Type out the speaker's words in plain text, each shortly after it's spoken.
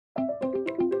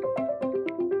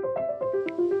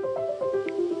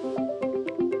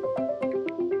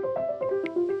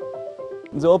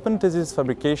The Open Thesis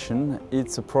Fabrication,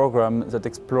 it's a program that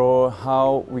explores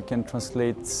how we can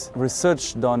translate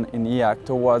research done in EAC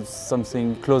towards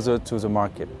something closer to the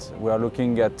market. We are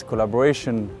looking at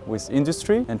collaboration with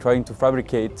industry and trying to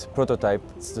fabricate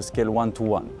prototypes to scale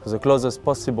 1-to-1, so the closest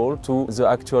possible to the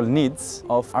actual needs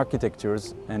of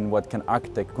architectures and what can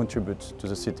architect contribute to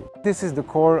the city. This is the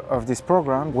core of this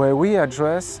program, where we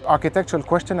address architectural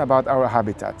questions about our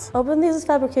habitats. Open Thesis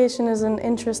Fabrication is an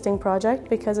interesting project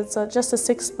because it's just a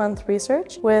 6-month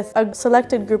research with a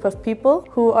selected group of people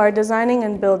who are designing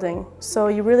and building. So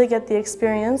you really get the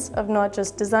experience of not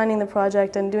just designing the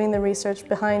project and doing the research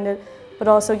behind it, but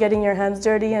also getting your hands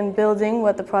dirty and building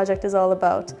what the project is all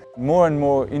about. More and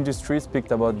more industries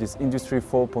speak about this Industry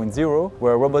 4.0,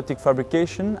 where robotic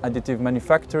fabrication, additive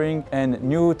manufacturing and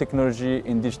new technology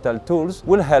in digital tools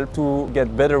will help to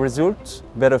get better results,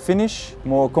 better finish,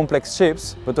 more complex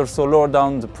shapes, but also lower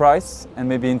down the price and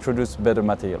maybe introduce better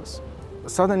materials.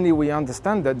 Suddenly we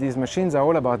understand that these machines are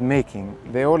all about making,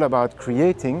 they're all about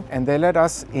creating, and they let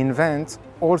us invent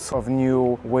all sorts of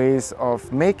new ways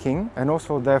of making and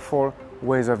also therefore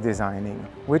ways of designing.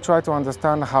 We try to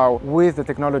understand how, with the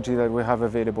technology that we have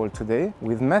available today,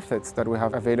 with methods that we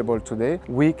have available today,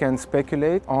 we can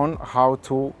speculate on how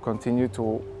to continue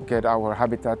to get our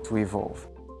habitat to evolve.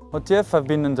 OTF have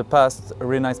been in the past a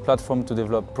really nice platform to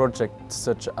develop projects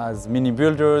such as mini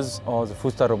builders or the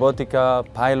Fusta Robotica,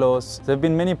 Pylos. There have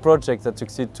been many projects that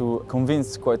succeed to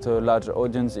convince quite a large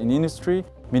audience in industry.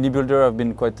 Mini Builder have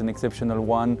been quite an exceptional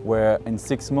one, where in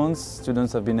 6 months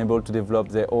students have been able to develop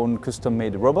their own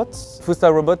custom-made robots.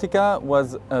 Fusta Robotica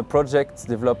was a project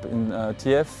developed in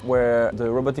TF where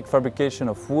the robotic fabrication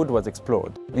of wood was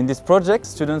explored. In this project,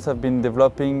 students have been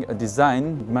developing a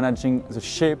design managing the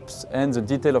shapes and the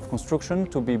detail of construction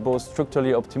to be both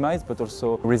structurally optimized but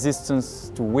also resistance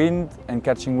to wind and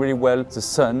catching really well the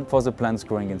sun for the plants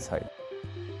growing inside.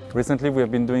 Recently we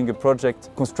have been doing a project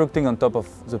constructing on top of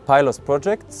the Pylos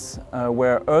projects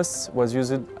where earth was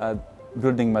used as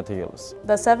building materials.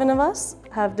 The 7 of us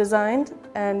have designed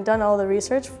and done all the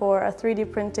research for a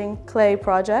 3D printing clay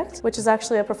project, which is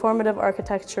actually a performative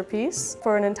architecture piece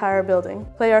for an entire building.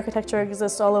 Clay architecture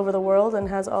exists all over the world and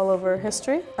has all over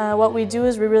history. What we do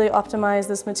is we really optimize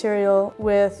this material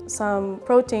with some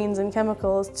proteins and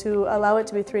chemicals to allow it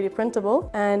to be 3D printable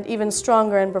and even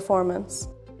stronger in performance.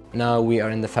 Now we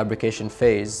are in the fabrication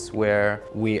phase where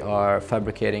we are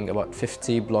fabricating about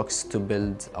 50 blocks to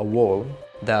build a wall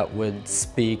that would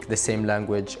speak the same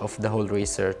language of the whole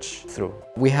research through.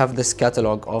 We have this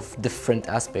catalog of different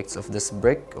aspects of this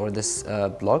brick or this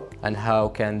block, and how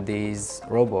can these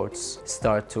robots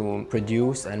start to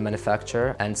produce and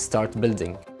manufacture and start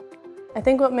building. I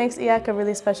think what makes EAC a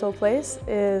really special place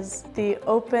is the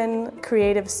open,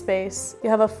 creative space. You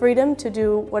have a freedom to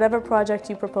do whatever project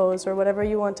you propose or whatever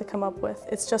you want to come up with.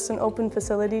 It's just an open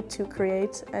facility to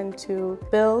create and to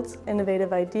build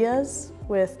innovative ideas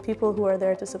with people who are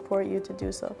there to support you to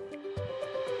do so.